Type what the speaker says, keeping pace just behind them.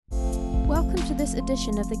Welcome to this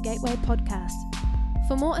edition of the Gateway Podcast.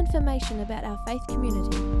 For more information about our faith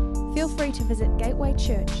community, feel free to visit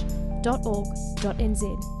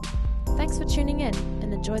gatewaychurch.org.nz. Thanks for tuning in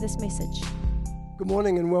and enjoy this message. Good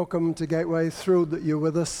morning and welcome to Gateway. Thrilled that you're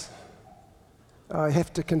with us. I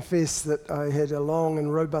have to confess that I had a long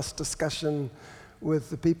and robust discussion with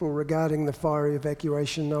the people regarding the fire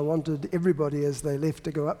evacuation. I wanted everybody as they left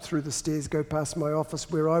to go up through the stairs, go past my office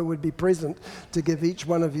where I would be present to give each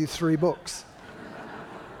one of you 3 books.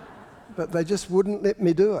 But they just wouldn't let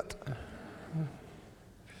me do it.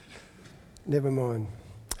 Never mind.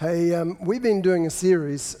 Hey, we've been doing a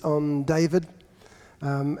series on David,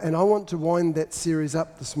 and I want to wind that series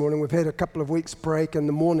up this morning. We've had a couple of weeks break in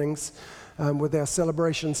the mornings with our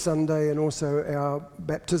celebration Sunday and also our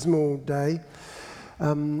baptismal day.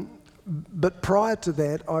 But prior to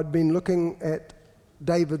that, I'd been looking at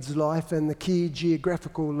David's life and the key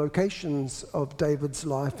geographical locations of David's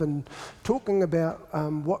life and talking about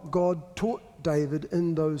what God taught David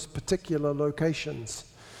in those particular locations.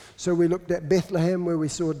 So we looked at Bethlehem, where we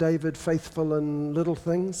saw David faithful in little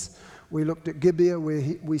things. We looked at Gibeah, where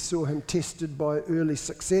we saw him tested by early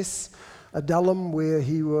success. Adullam, where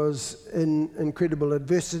he was in incredible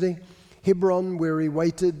adversity. Hebron, where he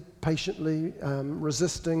waited patiently,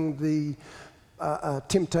 resisting the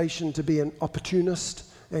temptation to be an opportunist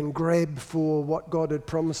and grab for what God had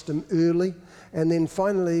promised him early. And then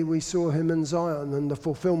finally, we saw him in Zion and the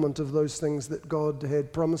fulfillment of those things that God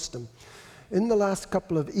had promised him. In the last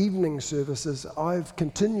couple of evening services, I've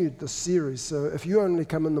continued this series. So if you only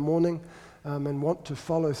come in the morning and want to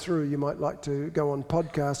follow through, you might like to go on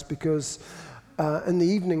podcast, because in the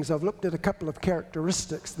evenings I've looked at a couple of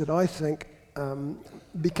characteristics that I think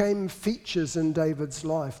became features in David's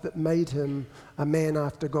life that made him a man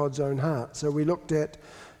after God's own heart. So we looked at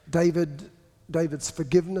David's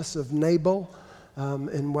forgiveness of Nabal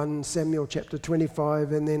in 1 Samuel chapter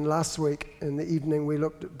 25, and then last week in the evening we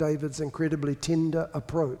looked at David's incredibly tender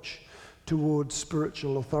approach towards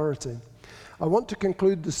spiritual authority. I want to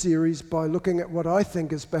conclude the series by looking at what I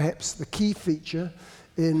think is perhaps the key feature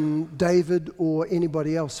in David, or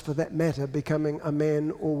anybody else for that matter, becoming a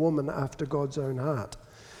man or woman after God's own heart.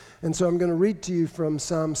 And so I'm going to read to you from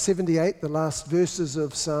Psalm 78, the last verses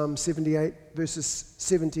of Psalm 78, verses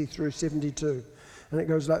 70 through 72. And it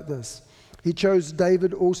goes like this. He chose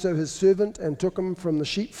David also his servant and took him from the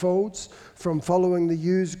sheepfolds, from following the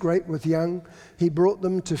ewes great with young. He brought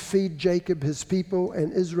them to feed Jacob his people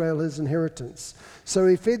and Israel his inheritance. So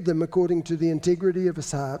he fed them according to the integrity of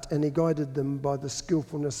his heart, and he guided them by the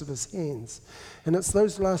skillfulness of his hands. And it's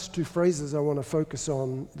those last 2 phrases I want to focus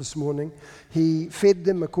on this morning. He fed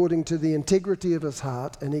them according to the integrity of his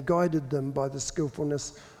heart, and he guided them by the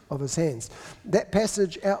skillfulness of his hands. That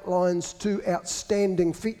passage outlines 2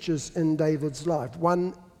 outstanding features in David's life,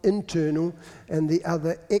 one internal and the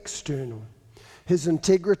other external. His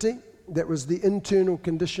integrity, that was the internal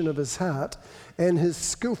condition of his heart, and his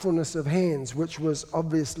skillfulness of hands, which was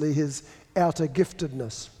obviously his outer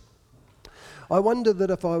giftedness. I wonder that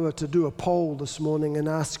if I were to do a poll this morning and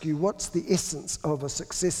ask you, what's the essence of a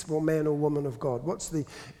successful man or woman of God? What's the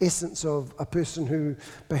essence of a person who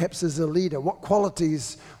perhaps is a leader? What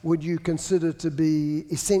qualities would you consider to be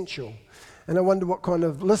essential? And I wonder what kind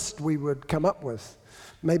of list we would come up with.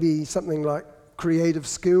 Maybe something like creative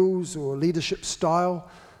skills or leadership style,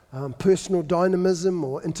 personal dynamism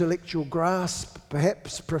or intellectual grasp,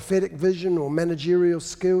 perhaps prophetic vision or managerial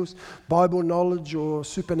skills, Bible knowledge or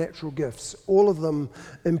supernatural gifts. All of them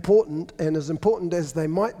important, and as important as they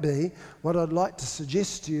might be, what I'd like to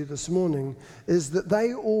suggest to you this morning is that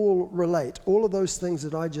they all relate, all of those things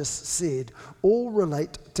that I just said, all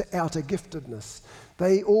relate to outer giftedness.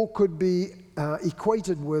 They all could be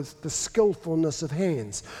equated with the skillfulness of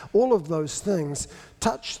hands. All of those things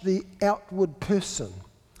touch the outward person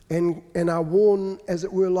and are worn, as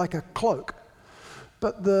it were, like a cloak.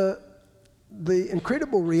 But the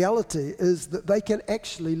incredible reality is that they can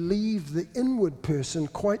actually leave the inward person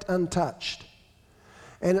quite untouched.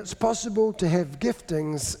 And it's possible to have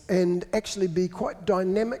giftings and actually be quite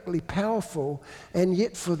dynamically powerful, and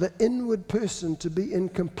yet for the inward person to be in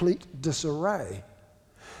complete disarray.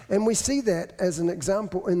 And we see that as an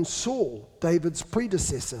example in Saul, David's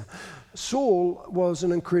predecessor. Saul was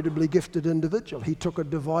an incredibly gifted individual. He took a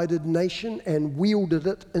divided nation and wielded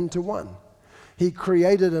it into one. He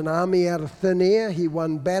created an army out of thin air. He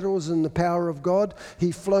won battles in the power of God.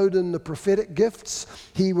 He flowed in the prophetic gifts.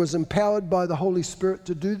 He was empowered by the Holy Spirit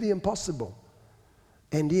to do the impossible.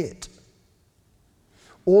 And yet,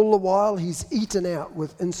 all the while, he's eaten out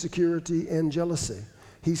with insecurity and jealousy.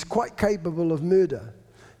 He's quite capable of murder.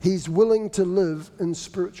 He's willing to live in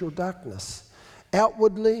spiritual darkness.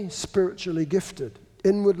 outwardly spiritually gifted,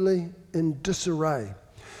 inwardly in disarray.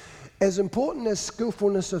 As important as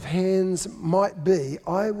skillfulness of hands might be,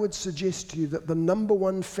 I would suggest to you that the number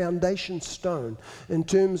one foundation stone in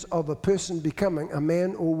terms of a person becoming a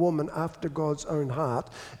man or woman after God's own heart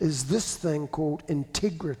is this thing called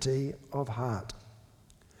integrity of heart.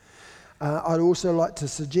 I'd also like to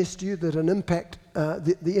suggest to you that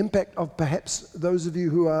the impact of perhaps those of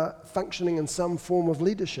you who are functioning in some form of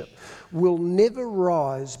leadership will never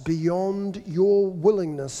rise beyond your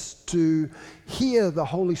willingness to hear the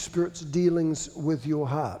Holy Spirit's dealings with your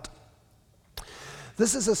heart.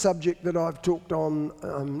 This is a subject that I've talked on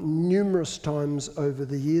numerous times over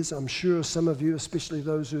the years. I'm sure some of you, especially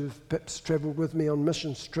those who've perhaps travelled with me on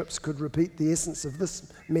missions trips, could repeat the essence of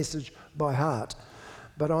this message by heart.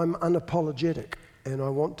 But I'm unapologetic, and I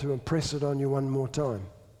want to impress it on you one more time.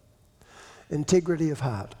 Integrity of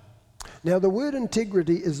heart. Now, the word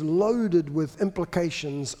integrity is loaded with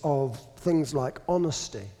implications of things like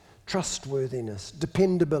honesty, trustworthiness,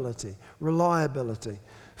 dependability, reliability,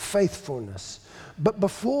 faithfulness. But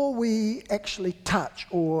before we actually touch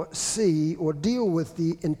or see or deal with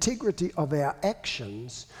the integrity of our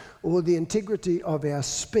actions or the integrity of our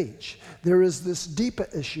speech, there is this deeper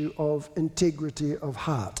issue of integrity of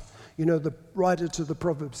heart. You know, the writer to the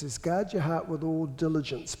Proverbs says, guard your heart with all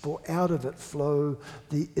diligence, for out of it flow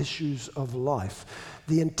the issues of life.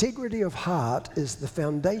 The integrity of heart is the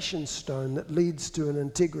foundation stone that leads to an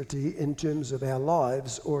integrity in terms of our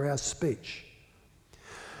lives or our speech.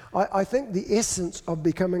 I think the essence of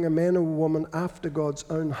becoming a man or woman after God's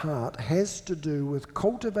own heart has to do with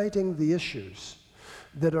cultivating the issues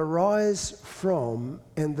that arise from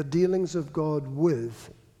and the dealings of God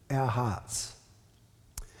with our hearts.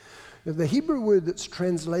 Now, the Hebrew word that's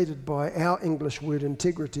translated by our English word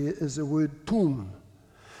integrity is the word tum.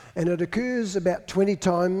 And it occurs about 20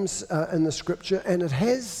 times in the scripture, and it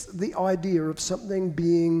has the idea of something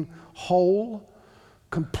being whole,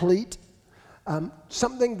 complete,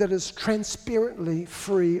 something that is transparently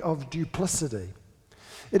free of duplicity.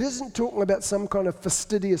 It isn't talking about some kind of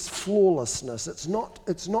fastidious flawlessness. It's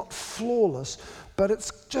not flawless, but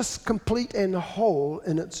it's just complete and whole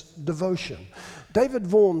in its devotion. David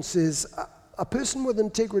Vaughan says, a person with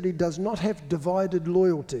integrity does not have divided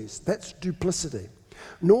loyalties. That's duplicity.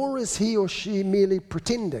 Nor is he or she merely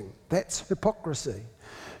pretending. That's hypocrisy.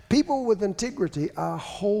 People with integrity are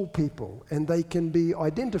whole people, and they can be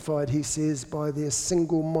identified, he says, by their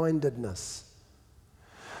single-mindedness.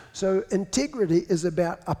 So integrity is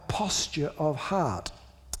about a posture of heart.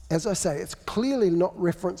 As I say, it's clearly not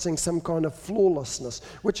referencing some kind of flawlessness,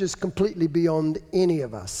 which is completely beyond any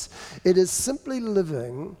of us. It is simply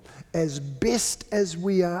living as best as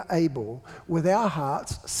we are able with our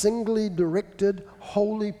hearts singly directed,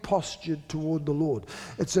 wholly postured toward the Lord.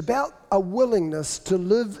 It's about a willingness to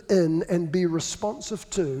live in and be responsive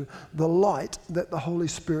to the light that the Holy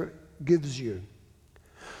Spirit gives you.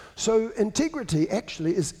 So integrity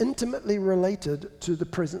actually is intimately related to the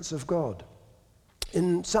presence of God.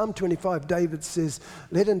 In Psalm 25, David says,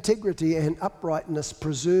 let integrity and uprightness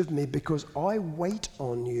preserve me because I wait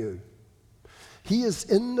on you. He is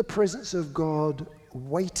in the presence of God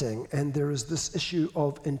waiting, and there is this issue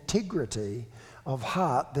of integrity of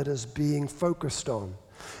heart that is being focused on.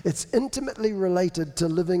 It's intimately related to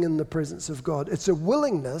living in the presence of God. It's a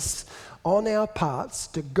willingness on our parts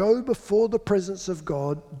to go before the presence of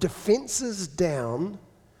God, defenses down,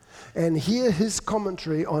 and hear his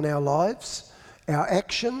commentary on our lives, our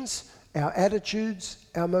actions, our attitudes,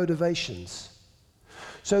 our motivations.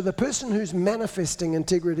 So the person who's manifesting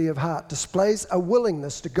integrity of heart displays a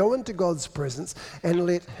willingness to go into God's presence and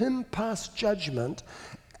let him pass judgment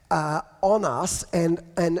on us and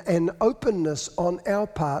an openness on our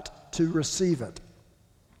part to receive it.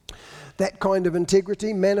 That kind of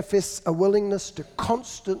integrity manifests a willingness to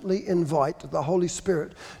constantly invite the Holy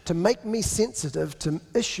Spirit to make me sensitive to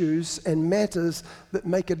issues and matters that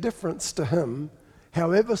make a difference to him,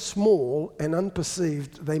 however small and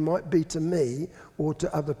unperceived they might be to me or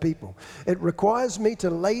to other people. It requires me to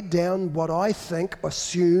lay down what I think,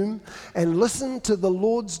 assume, and listen to the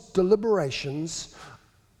Lord's deliberations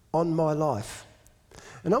on my life.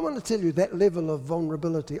 And I want to tell you that level of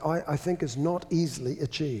vulnerability I think is not easily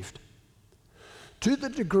achieved. To the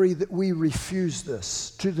degree that we refuse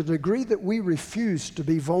this, to the degree that we refuse to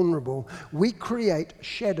be vulnerable, we create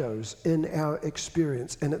shadows in our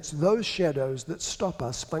experience, and it's those shadows that stop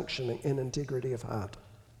us functioning in integrity of heart.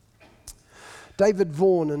 David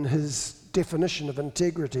Vaughan, in his definition of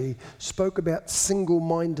integrity spoke about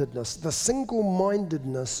single-mindedness, the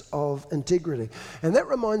single-mindedness of integrity. And that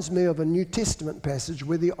reminds me of a New Testament passage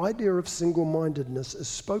where the idea of single-mindedness is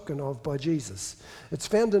spoken of by Jesus. It's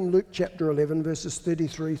found in Luke chapter 11, verses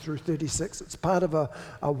 33 through 36. It's part of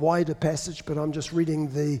a wider passage, but I'm just reading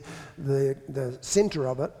the center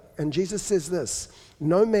of it. And Jesus says this,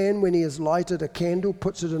 "No man, when he has lighted a candle,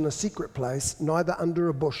 puts it in a secret place, neither under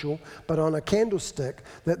a bushel, but on a candlestick,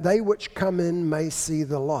 that they which come in may see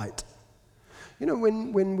the light." You know,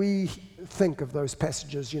 when we think of those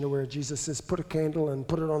passages, where Jesus says, put a candle and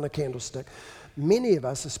put it on a candlestick, many of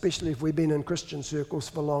us, especially if we've been in Christian circles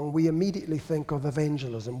for long, we immediately think of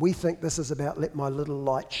evangelism. We think this is about let my little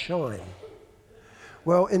light shine.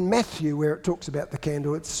 Well, in Matthew, where it talks about the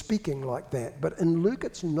candle, it's speaking like that. But in Luke,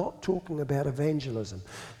 it's not talking about evangelism.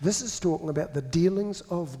 This is talking about the dealings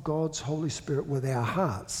of God's Holy Spirit with our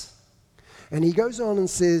hearts. And he goes on and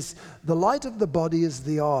says, "The light of the body is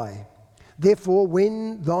the eye. Therefore,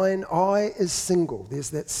 when thine eye is single," there's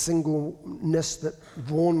that singleness that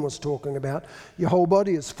Vaughan was talking about, "your whole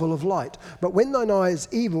body is full of light. But when thine eye is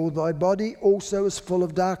evil, thy body also is full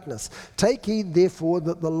of darkness. Take heed, therefore,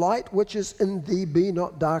 that the light which is in thee be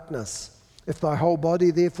not darkness. If thy whole body,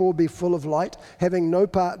 therefore, be full of light, having no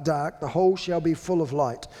part dark, the whole shall be full of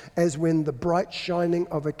light, as when the bright shining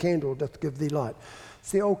of a candle doth give thee light." It's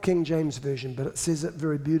the old King James Version, but it says it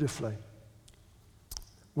very beautifully.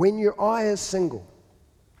 When your eye is single.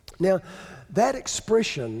 Now, that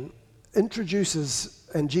expression introduces,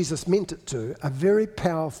 and Jesus meant it to, a very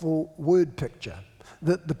powerful word picture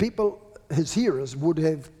that the people, his hearers, would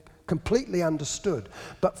have completely understood.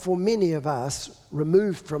 But for many of us,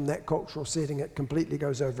 removed from that cultural setting, it completely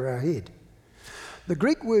goes over our head. The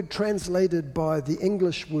Greek word translated by the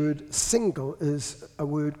English word single is a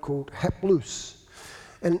word called haplous.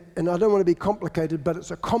 And I don't want to be complicated, but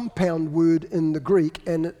it's a compound word in the Greek,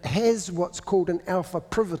 and it has what's called an alpha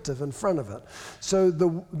privative in front of it. So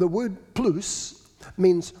the word plus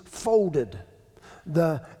means folded.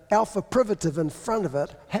 The alpha privative in front of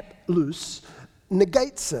it, haplous,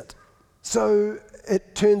 negates it. So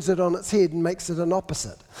it turns it on its head and makes it an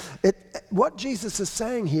opposite. What Jesus is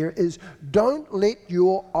saying here is, don't let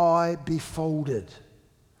your eye be folded.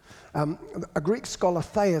 A Greek scholar,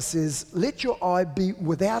 Thayer, says, let your eye be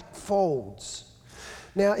without folds.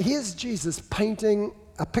 Now, here's Jesus painting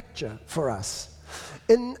a picture for us.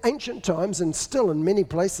 In ancient times, and still in many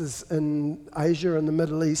places in Asia and the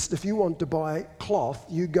Middle East, if you want to buy cloth,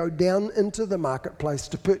 you go down into the marketplace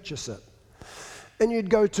to purchase it. And you'd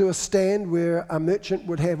go to a stand where a merchant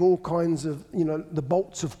would have all kinds of, the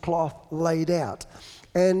bolts of cloth laid out.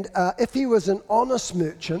 And if he was an honest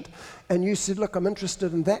merchant and you said, look, I'm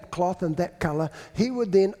interested in that cloth and that color, he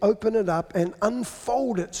would then open it up and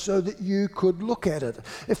unfold it so that you could look at it.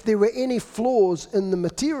 If there were any flaws in the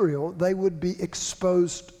material, they would be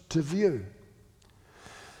exposed to view.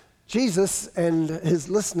 Jesus and his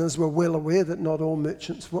listeners were well aware that not all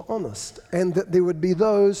merchants were honest, and that there would be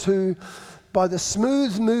those who, by the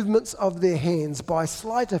smooth movements of their hands, by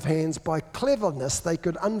sleight of hands, by cleverness, they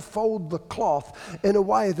could unfold the cloth in a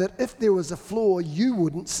way that if there was a flaw, you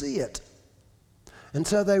wouldn't see it. And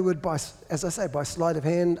so they would, by sleight of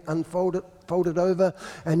hand, unfold it, fold it over,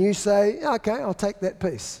 and you say, okay, I'll take that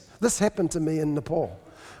piece. This happened to me in Nepal.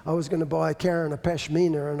 I was going to buy a Karen a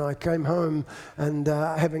pashmina, and I came home and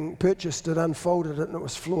having purchased it, unfolded it, and it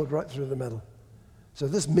was flawed right through the middle. So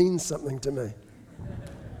this means something to me.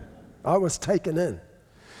 I was taken in.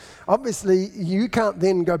 Obviously, you can't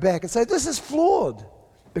then go back and say, this is flawed,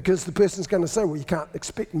 because the person's going to say, well, you can't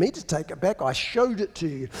expect me to take it back. I showed it to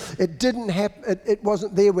you. It didn't happen. It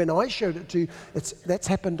wasn't there when I showed it to you. That's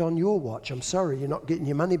happened on your watch. I'm sorry, you're not getting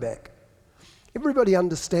your money back. Everybody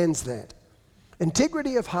understands that.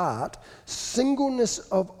 Integrity of heart, singleness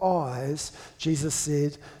of eyes, Jesus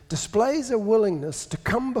said, displays a willingness to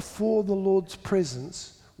come before the Lord's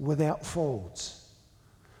presence without folds.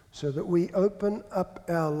 So that we open up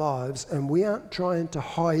our lives and we aren't trying to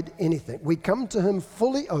hide anything. We come to him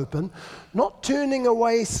fully open, not turning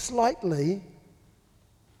away slightly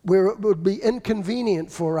where it would be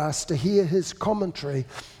inconvenient for us to hear his commentary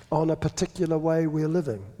on a particular way we're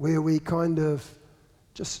living, where we kind of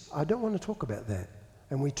I don't want to talk about that,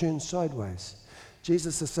 and we turn sideways.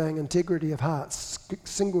 Jesus is saying integrity of heart,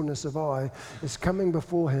 singleness of eye, is coming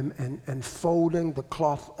before him and folding the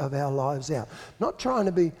cloth of our lives out. Not trying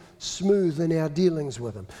to be smooth in our dealings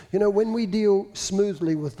with him. When we deal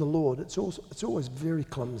smoothly with the Lord, it's always very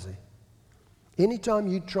clumsy. Anytime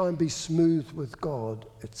you try and be smooth with God,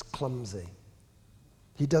 it's clumsy.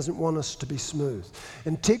 He doesn't want us to be smooth.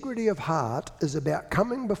 Integrity of heart is about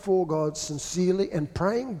coming before God sincerely and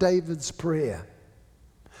praying David's prayer.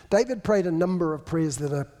 David prayed a number of prayers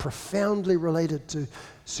that are profoundly related to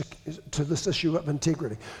this issue of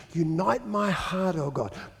integrity. Unite my heart, O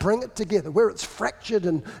God. Bring it together. Where it's fractured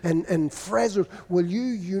and frazzled, will you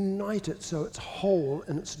unite it so it's whole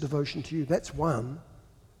in its devotion to you? That's one.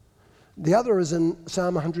 The other is in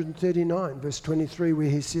Psalm 139, verse 23, where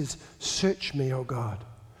he says, search me, O God.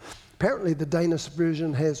 Apparently the Danish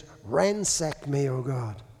version has ransack me, O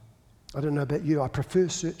God. I don't know about you, I prefer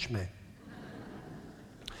search me.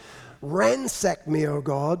 Ransack me, O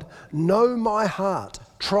God, know my heart,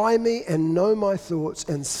 try me and know my thoughts,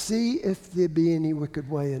 and see if there be any wicked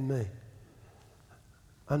way in me.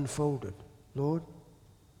 Unfolded. Lord,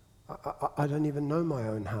 I don't even know my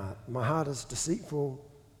own heart. My heart is deceitful,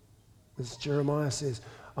 as Jeremiah says.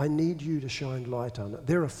 I need you to shine light on it.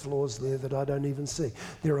 There are flaws there that I don't even see.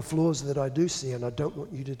 There are flaws that I do see, and I don't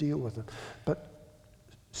want you to deal with them. But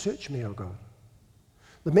search me, O God.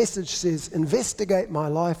 The Message says, investigate my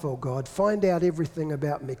life, O God. Find out everything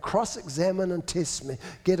about me. Cross-examine and test me.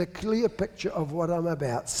 Get a clear picture of what I'm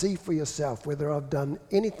about. See for yourself whether I've done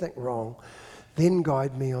anything wrong. Then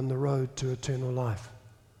guide me on the road to eternal life.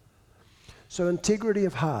 So integrity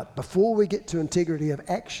of heart. Before we get to integrity of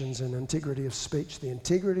actions and integrity of speech, the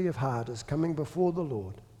integrity of heart is coming before the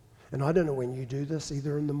Lord. And I don't know when you do this,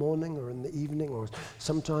 either in the morning or in the evening or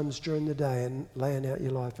sometimes during the day, and laying out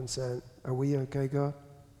your life and saying, are we okay, God?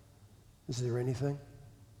 Is there anything?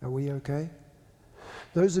 Are we okay?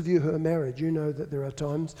 Those of you who are married, you know that there are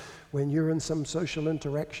times when you're in some social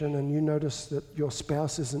interaction and you notice that your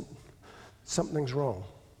spouse something's wrong.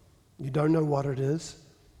 You don't know what it is.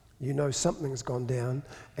 You know something's gone down,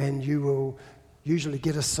 and you will usually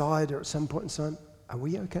get aside or at some point in time, are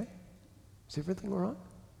we okay? Is everything all right?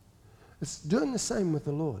 It's doing the same with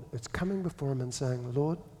the Lord. It's coming before him and saying,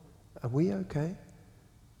 Lord, are we okay?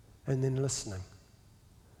 And then listening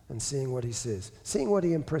and seeing what he says, seeing what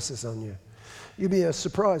he impresses on you. You'll be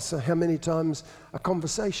surprised how many times a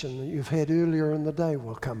conversation that you've had earlier in the day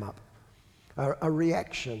will come up. A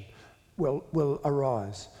reaction will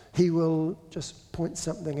arise. He will just point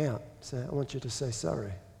something out. Say, I want you to say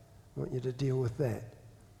sorry. I want you to deal with that.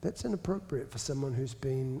 That's inappropriate for someone who's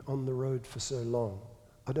been on the road for so long.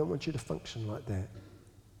 I don't want you to function like that.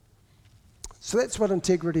 So that's what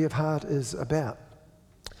integrity of heart is about.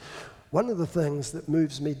 One of the things that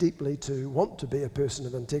moves me deeply to want to be a person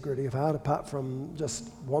of integrity of heart, apart from just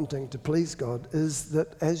wanting to please God, is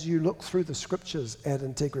that as you look through the scriptures at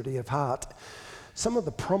integrity of heart, some of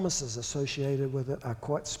the promises associated with it are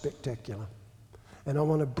quite spectacular. And I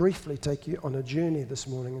want to briefly take you on a journey this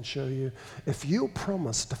morning and show you, if you'll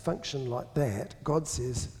promise to function like that, God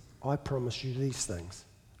says, I promise you these things.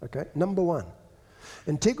 Okay? Number one,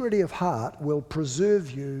 integrity of heart will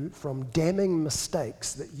preserve you from damning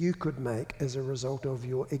mistakes that you could make as a result of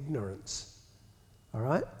your ignorance. All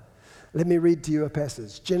right? Let me read to you a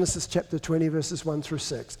passage. Genesis chapter 20, verses 1 through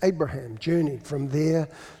 6. Abraham journeyed from there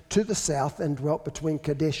to the south and dwelt between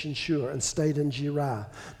Kadesh and Shur and stayed in Gerar.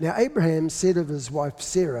 Now Abraham said of his wife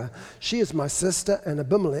Sarah, she is my sister, and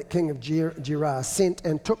Abimelech, king of Gerar, sent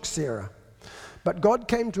and took Sarah. But God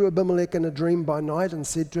came to Abimelech in a dream by night and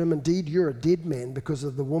said to him, indeed, you're a dead man because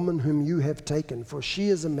of the woman whom you have taken, for she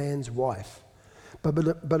is a man's wife.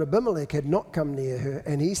 But Abimelech had not come near her,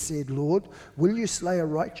 and he said, Lord, will you slay a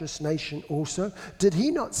righteous nation also? Did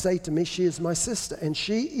he not say to me, she is my sister? And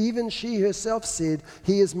even she herself said,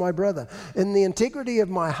 he is my brother. In the integrity of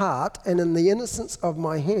my heart and in the innocence of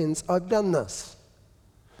my hands, I've done this.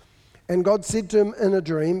 And God said to him in a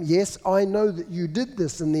dream, yes, I know that you did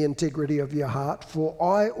this in the integrity of your heart, for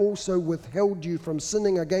I also withheld you from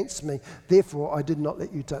sinning against me. Therefore, I did not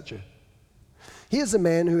let you touch her. Here's a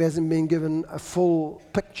man who hasn't been given a full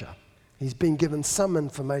picture. He's been given some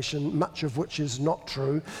information, much of which is not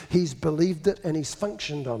true. He's believed it and he's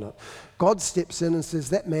functioned on it. God steps in and says,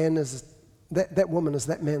 that woman is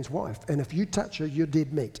that man's wife, and if you touch her, you're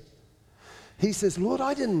dead meat. He says, Lord,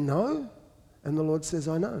 I didn't know. And the Lord says,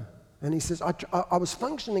 I know. And he says, I was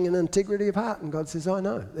functioning in integrity of heart. And God says, I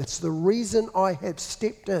know. That's the reason I have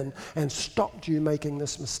stepped in and stopped you making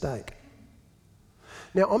this mistake.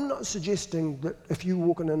 Now, I'm not suggesting that if you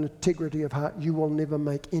walk in an integrity of heart, you will never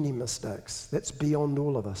make any mistakes. That's beyond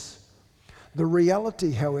all of us. The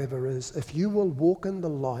reality, however, is if you will walk in the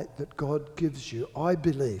light that God gives you, I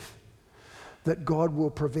believe that God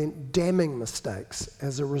will prevent damning mistakes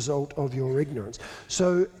as a result of your ignorance.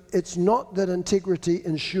 So it's not that integrity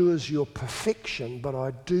ensures your perfection, but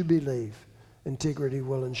I do believe integrity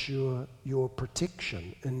will ensure your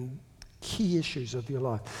protection in key issues of your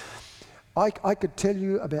life. I could tell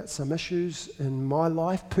you about some issues in my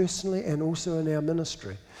life personally and also in our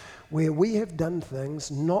ministry where we have done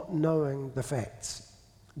things not knowing the facts.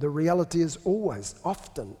 The reality is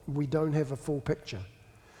often, we don't have a full picture.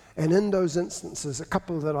 And in those instances, a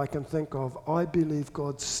couple that I can think of, I believe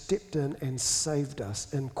God stepped in and saved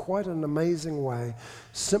us in quite an amazing way,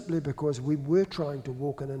 simply because we were trying to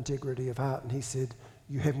walk in integrity of heart, and he said,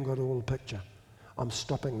 you haven't got all the picture. I'm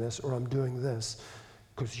stopping this, or I'm doing this,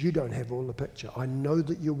 because you don't have all the picture. I know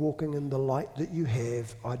that you're walking in the light that you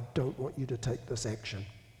have. I don't want you to take this action.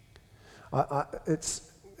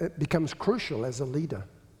 It becomes crucial as a leader.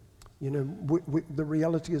 You know, the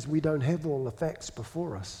reality is we don't have all the facts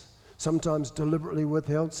before us. Sometimes deliberately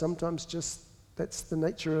withheld, sometimes just that's the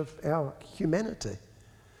nature of our humanity.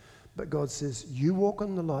 But God says, you walk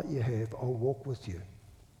in the light you have, I'll walk with you.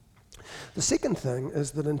 The second thing is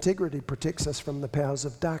that integrity protects us from the powers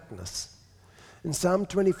of darkness. In Psalm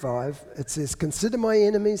 25, it says, consider my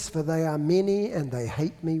enemies, for they are many, and they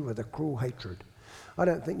hate me with a cruel hatred. I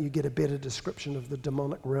don't think you get a better description of the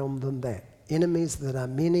demonic realm than that. Enemies that are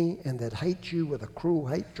many and that hate you with a cruel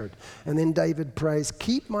hatred. And then David prays,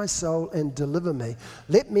 keep my soul and deliver me.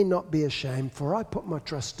 Let me not be ashamed, for I put my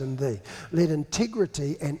trust in thee. Let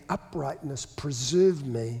integrity and uprightness preserve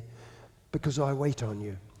me, because I wait on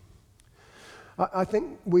you. I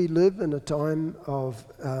think we live in a time of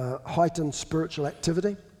heightened spiritual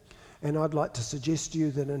activity, and I'd like to suggest to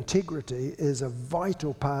you that integrity is a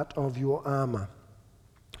vital part of your armor.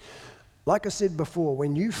 Like I said before,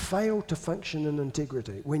 when you fail to function in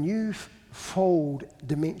integrity, when you fold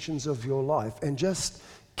dimensions of your life and just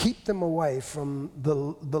keep them away from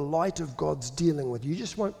the light of God's dealing with,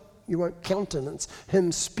 you won't countenance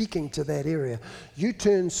him speaking to that area. You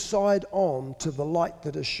turn side on to the light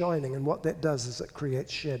that is shining, and what that does is it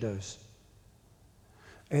creates shadows.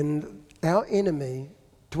 And our enemy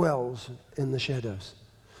dwells in the shadows.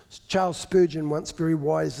 Charles Spurgeon once very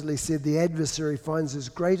wisely said, the adversary finds his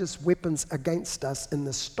greatest weapons against us in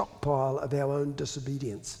the stockpile of our own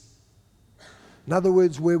disobedience. In other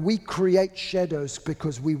words, where we create shadows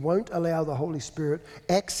because we won't allow the Holy Spirit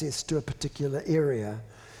access to a particular area,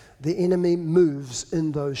 the enemy moves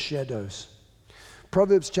in those shadows.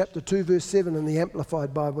 Proverbs chapter 2 verse 7 in the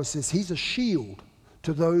Amplified Bible says, he's a shield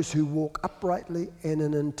to those who walk uprightly and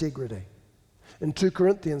in integrity. In 2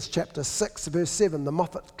 Corinthians chapter 6 verse 7, the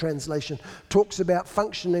Moffat translation talks about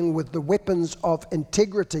functioning with the weapons of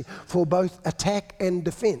integrity for both attack and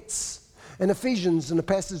defense. And Ephesians, in a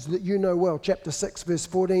passage that you know well, chapter 6 verse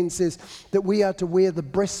 14 says that we are to wear the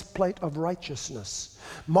breastplate of righteousness.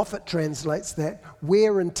 Moffat translates that,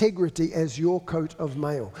 wear integrity as your coat of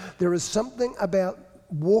mail. There is something about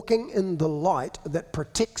walking in the light that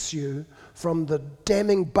protects you from the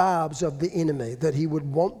damning barbs of the enemy that he would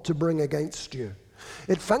want to bring against you.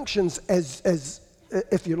 It functions as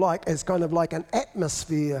if you like, as kind of like an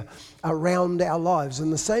atmosphere around our lives, in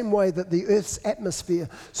the same way that the Earth's atmosphere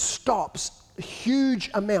stops a huge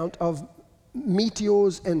amount of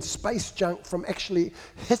meteors and space junk from actually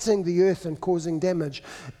hitting the Earth and causing damage.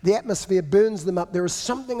 The atmosphere burns them up. There is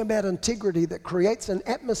something about integrity that creates an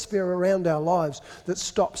atmosphere around our lives that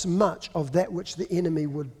stops much of that which the enemy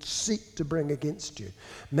would seek to bring against you.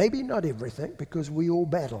 Maybe not everything, because we all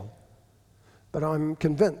battle. But I'm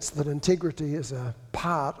convinced that integrity is a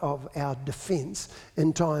part of our defense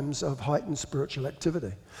in times of heightened spiritual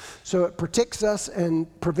activity. So it protects us and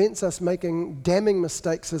prevents us making damning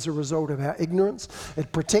mistakes as a result of our ignorance.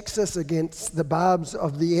 It protects us against the barbs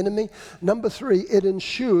of the enemy. Number 3, it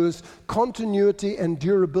ensures continuity and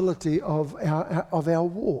durability of our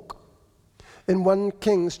walk. In 1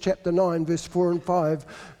 Kings chapter 9, verse 4 and 5,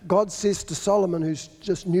 God says to Solomon, who's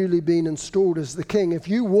just newly been installed as the king, if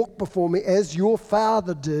you walk before me as your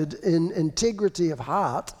father did in integrity of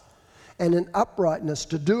heart and in uprightness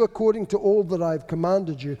to do according to all that I've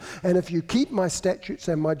commanded you, and if you keep my statutes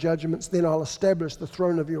and my judgments, then I'll establish the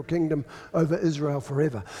throne of your kingdom over Israel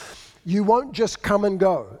forever. You won't just come and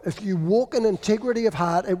go. If you walk in integrity of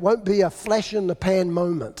heart, it won't be a flash in the pan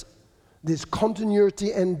moment. There's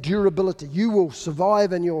continuity and durability. You will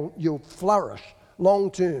survive and you'll flourish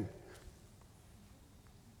long term.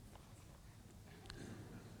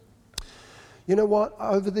 You know what?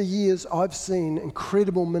 Over the years, I've seen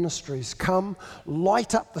incredible ministries come,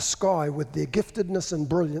 light up the sky with their giftedness and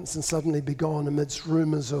brilliance, and suddenly be gone amidst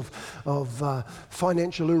rumors of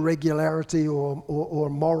financial irregularity or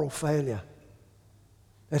moral failure.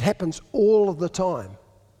 It happens all of the time.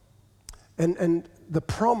 And the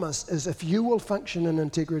promise is if you will function in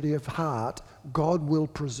integrity of heart, God will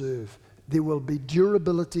preserve. There will be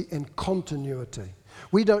durability and continuity.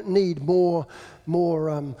 We don't need more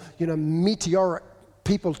meteoric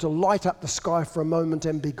people to light up the sky for a moment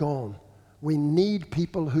and be gone. We need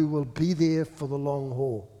people who will be there for the long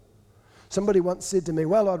haul. Somebody once said to me,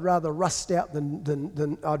 well, I'd rather rust out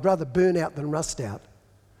I'd rather burn out than rust out.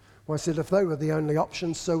 Well, I said, if they were the only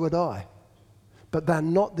options, so would I. But they're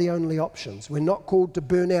not the only options. We're not called to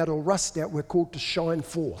burn out or rust out, we're called to shine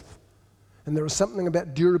forth. And there is something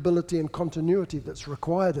about durability and continuity that's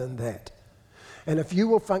required in that. And if you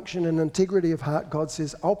will function in integrity of heart, God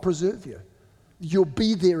says, I'll preserve you. You'll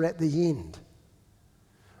be there at the end.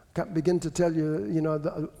 I can't begin to tell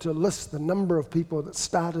you, to list the number of people that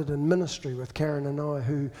started in ministry with Karen and I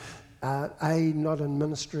who are A, not in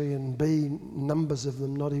ministry, and B, numbers of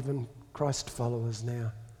them not even Christ followers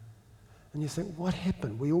now. And you think, what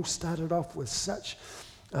happened? We all started off with such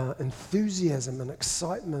enthusiasm and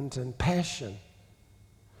excitement and passion.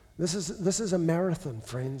 This is a marathon,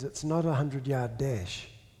 friends. It's not a 100-yard dash.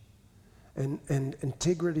 And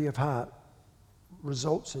integrity of heart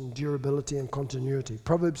results in durability and continuity.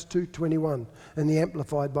 Proverbs 2:21 in the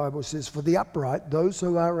Amplified Bible says, for the upright, those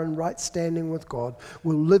who are in right standing with God,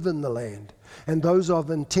 will live in the land. And those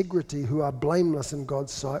of integrity who are blameless in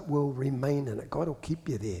God's sight will remain in it. God will keep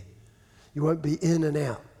you there. You won't be in and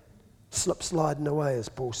out, slip sliding away, as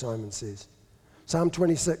Paul Simon says. Psalm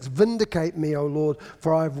 26, vindicate me, O Lord,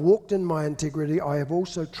 for I have walked in my integrity. I have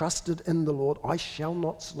also trusted in the Lord. I shall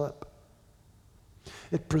not slip.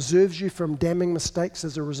 It preserves you from damning mistakes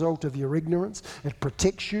as a result of your ignorance. It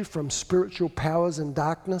protects you from spiritual powers and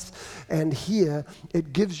darkness. And here,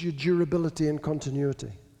 it gives you durability and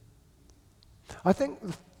continuity. I think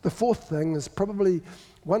the fourth thing is probably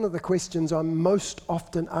one of the questions I'm most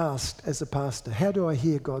often asked as a pastor. How do I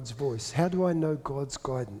hear God's voice? How do I know God's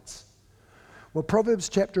guidance? Well, Proverbs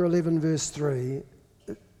chapter 11, verse 3,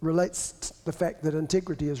 relates to the fact that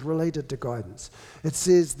integrity is related to guidance. It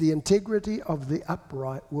says, the integrity of the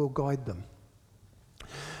upright will guide them.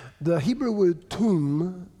 The Hebrew word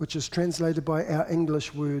tum, which is translated by our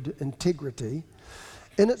English word integrity,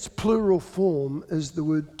 in its plural form is the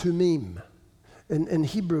word tumim. In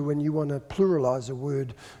Hebrew, when you want to pluralize a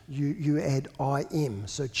word, you add im.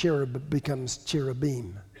 So cherub becomes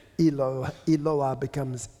cherubim. Eloah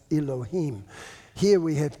becomes Elohim. Here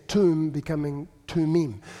we have tum becoming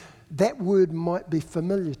tumim. That word might be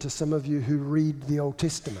familiar to some of you who read the Old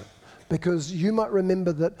Testament, because you might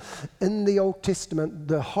remember that in the Old Testament,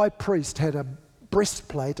 the high priest had a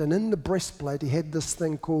breastplate, and in the breastplate he had this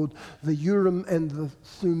thing called the Urim and the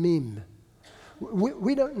Thummim.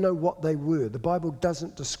 We don't know what they were. The Bible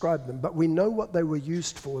doesn't describe them, but we know what they were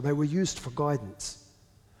used for. They were used for guidance.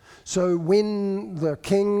 So when the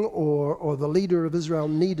king or the leader of Israel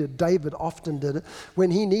needed, David often did it, when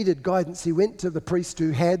he needed guidance, he went to the priest who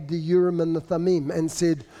had the Urim and the Thummim and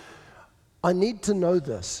said, I need to know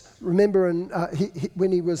this. Remember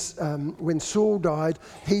when Saul died,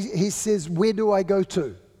 he says, where do I go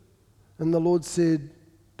to? And the Lord said,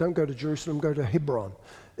 don't go to Jerusalem, go to Hebron.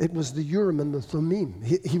 It was the Urim and the Thummim.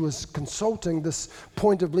 He was consulting this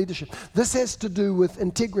point of leadership. This has to do with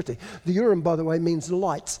integrity. The Urim, by the way, means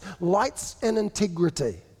lights. Lights and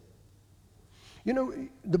integrity. You know,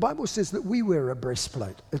 the Bible says that we wear a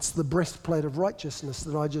breastplate. It's the breastplate of righteousness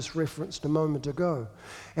that I just referenced a moment ago.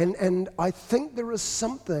 And I think there is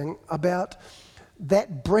something about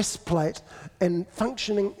that breastplate and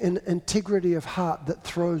functioning in integrity of heart that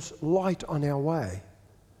throws light on our way.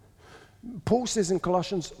 Paul says in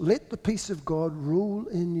Colossians, let the peace of God rule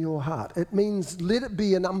in your heart. It means let it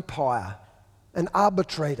be an umpire, an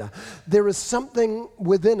arbitrator. There is something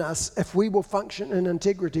within us, if we will function in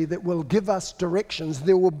integrity, that will give us directions.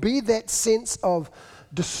 There will be that sense of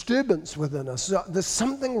disturbance within us. So there's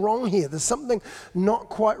something wrong here. There's something not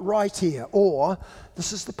quite right here. Or,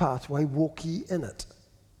 this is the pathway, walk ye in it.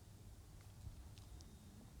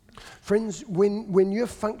 Friends, when you're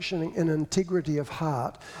functioning in integrity of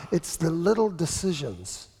heart, it's the little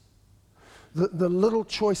decisions, the little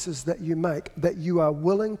choices that you make that you are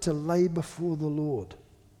willing to lay before the Lord,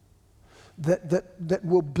 that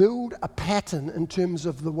will build a pattern in terms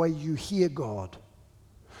of the way you hear God.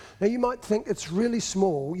 Now, you might think it's really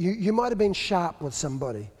small. You might have been sharp with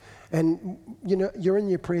somebody, and you know you're in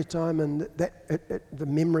your prayer time, and the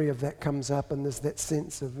memory of that comes up, and there's that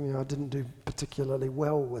sense of, I didn't do particularly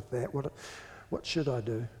well with that. What should I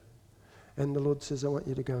do? And the Lord says, I want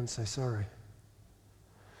you to go and say sorry.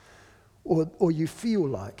 Or you feel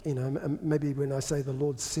like, maybe when I say the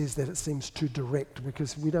Lord says that, it seems too direct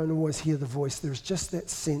because we don't always hear the voice. There's just that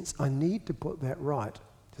sense, I need to put that right.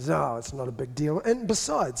 He says, it's not a big deal. And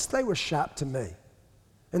besides, they were sharp to me.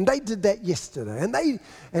 And they did that yesterday.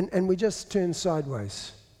 And we just turn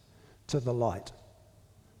sideways to the light.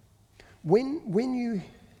 When you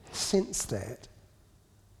sense that,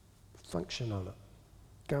 function on it.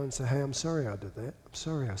 Go and say, hey, I'm sorry I did that. I'm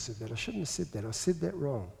sorry I said that. I shouldn't have said that. I said that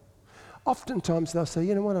wrong. Oftentimes they'll say,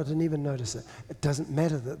 you know what, I didn't even notice it. It doesn't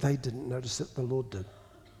matter that they didn't notice it, the Lord did.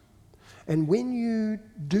 And when you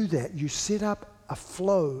do that, you set up a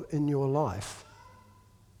flow in your life.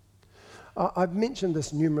 I've mentioned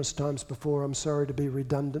this numerous times before, I'm sorry to be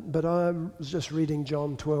redundant, but I was just reading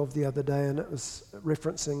John 12 the other day, and it was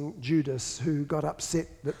referencing Judas, who got upset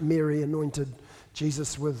that Mary anointed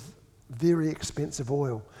Jesus with very expensive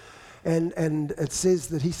oil. And it says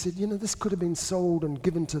that he said, you know, this could have been sold and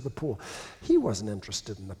given to the poor. He wasn't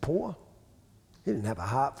interested in the poor. He didn't have a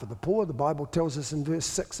heart for the poor. The Bible tells us in verse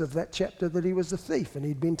 6 of that chapter that he was a thief and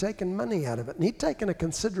he'd been taking money out of it. And he'd taken a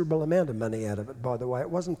considerable amount of money out of it, by the way. It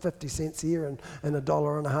wasn't 50 cents here and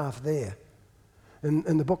 $1.50 there.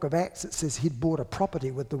 In the book of Acts, it says he'd bought a property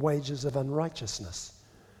with the wages of unrighteousness.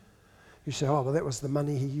 You say, oh, well, that was the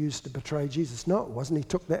money he used to betray Jesus. No, it wasn't. He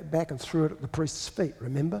took that back and threw it at the priest's feet,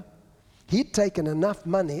 remember? He'd taken enough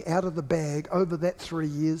money out of the bag over that 3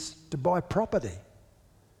 years to buy property.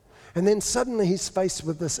 And then suddenly he's faced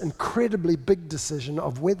with this incredibly big decision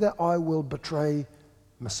of whether I will betray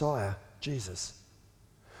Messiah, Jesus.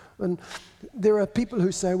 And there are people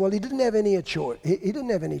who say, well, he didn't have any choice. He didn't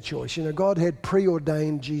have any choice. You know, God had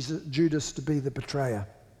preordained Judas to be the betrayer.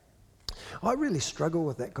 I really struggle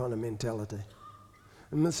with that kind of mentality.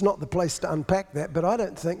 And it's not the place to unpack that, but I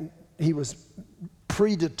don't think he was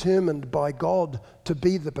predetermined by God to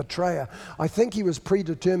be the betrayer. I think he was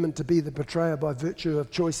predetermined to be the betrayer by virtue of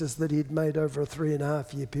choices that he'd made over a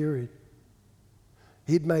 3.5 year period.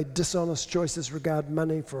 He'd made dishonest choices regarding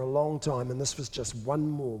money for a long time, and this was just one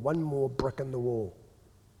more brick in the wall.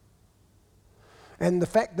 And the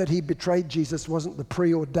fact that he betrayed Jesus wasn't the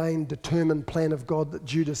preordained, determined plan of God that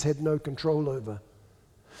Judas had no control over.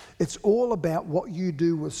 It's all about what you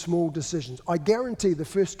do with small decisions. I guarantee the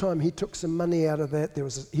first time he took some money out of that, there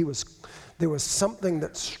was something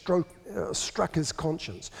that struck his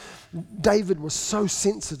conscience. David was so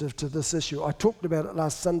sensitive to this issue. I talked about it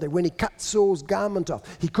last Sunday. When he cut Saul's garment off,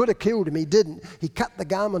 he could have killed him, he didn't. He cut the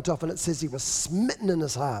garment off, and it says he was smitten in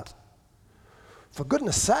his heart. For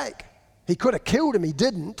goodness sake, he could have killed him, he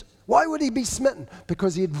didn't. Why would he be smitten?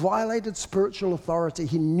 Because he had violated spiritual authority.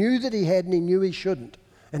 He knew that he had, and he knew he shouldn't.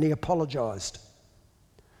 And he apologized.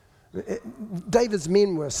 David's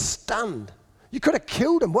men were stunned. You could have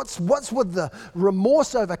killed him. What's with the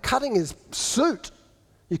remorse over cutting his suit?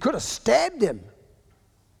 You could have stabbed him.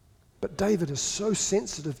 But David is so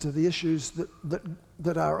sensitive to the issues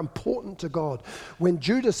that are important to God. When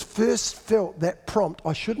Judas first felt that prompt,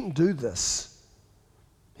 I shouldn't do this,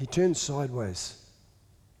 he turned sideways.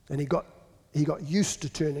 And he got used to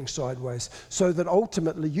turning sideways, so that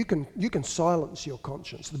ultimately you can silence your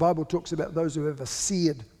conscience. The Bible talks about those who have a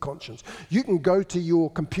seared conscience. You can go to your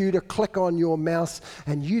computer, click on your mouse,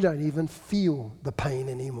 and you don't even feel the pain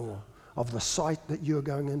anymore of the site that you're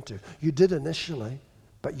going into. You did initially,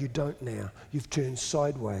 but you don't now. You've turned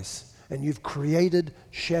sideways, and you've created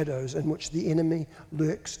shadows in which the enemy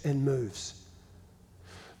lurks and moves.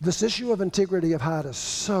 This issue of integrity of heart is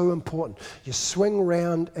so important. You swing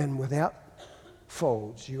around, and without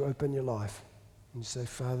folds, you open your life and you say,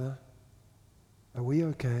 Father, are we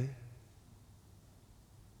okay?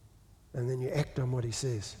 And then you act on what he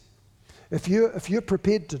says. If you're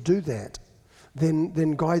prepared to do that,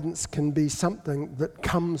 then guidance can be something that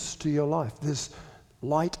comes to your life. There's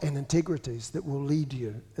light and integrities that will lead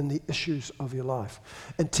you in the issues of your life.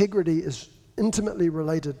 Integrity is intimately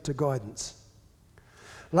related to guidance.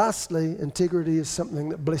 Lastly, integrity is something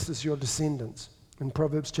that blesses your descendants. In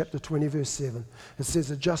Proverbs chapter 20, verse 7, it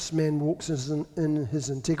says, a just man walks in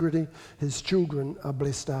his integrity, his children are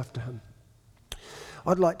blessed after him.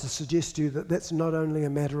 I'd like to suggest to you that that's not only a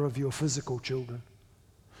matter of your physical children,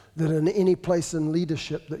 that in any place in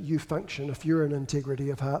leadership that you function, if you're in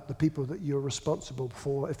integrity of heart, the people that you're responsible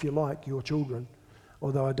for, if you like, your children,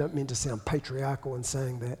 although I don't mean to sound patriarchal in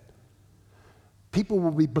saying that, people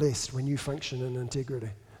will be blessed when you function in integrity.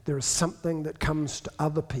 There is something that comes to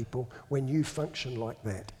other people when you function like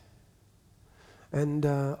that. And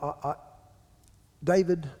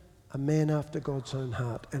David, a man after God's own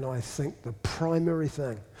heart, and I think the primary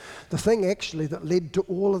thing, the thing actually that led to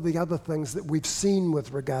all of the other things that we've seen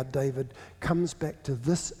with regard to David, comes back to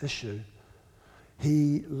this issue.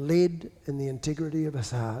 He led in the integrity of his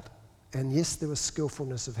heart, and yes, there was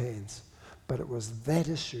skillfulness of hands. But it was that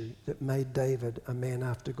issue that made David a man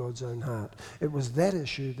after God's own heart. It was that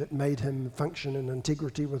issue that made him function in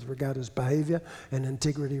integrity with regard to his behavior and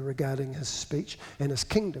integrity regarding his speech, and his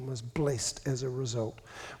kingdom was blessed as a result.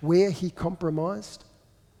 Where he compromised,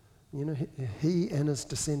 he and his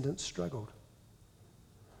descendants struggled.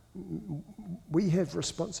 we have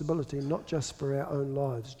responsibility not just for our own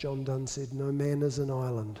lives. John Donne said, no man is an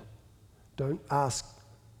island. Don't ask,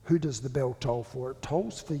 who does the bell toll for? It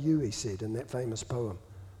tolls for you, he said in that famous poem.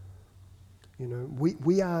 You know,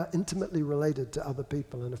 we are intimately related to other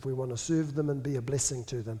people, and if we want to serve them and be a blessing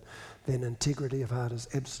to them, then integrity of heart is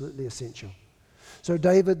absolutely essential. So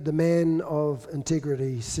David, the man of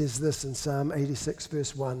integrity, says this in Psalm 86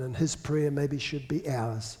 verse 1, and his prayer maybe should be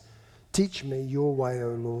ours. Teach me your way, O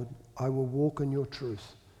Lord. I will walk in your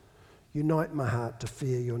truth. Unite my heart to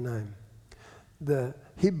fear your name. The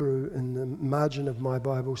Hebrew in the margin of my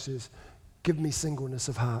Bible says, give me singleness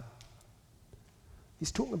of heart.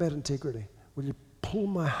 He's talking about integrity. Will you pull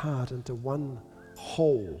my heart into one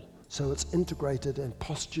whole so it's integrated and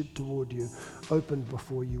postured toward you, opened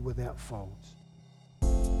before you without folds?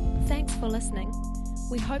 Thanks for listening.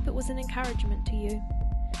 We hope it was an encouragement to you.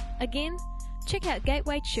 Again, check out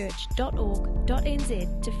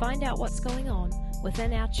gatewaychurch.org.nz to find out what's going on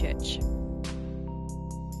within our church.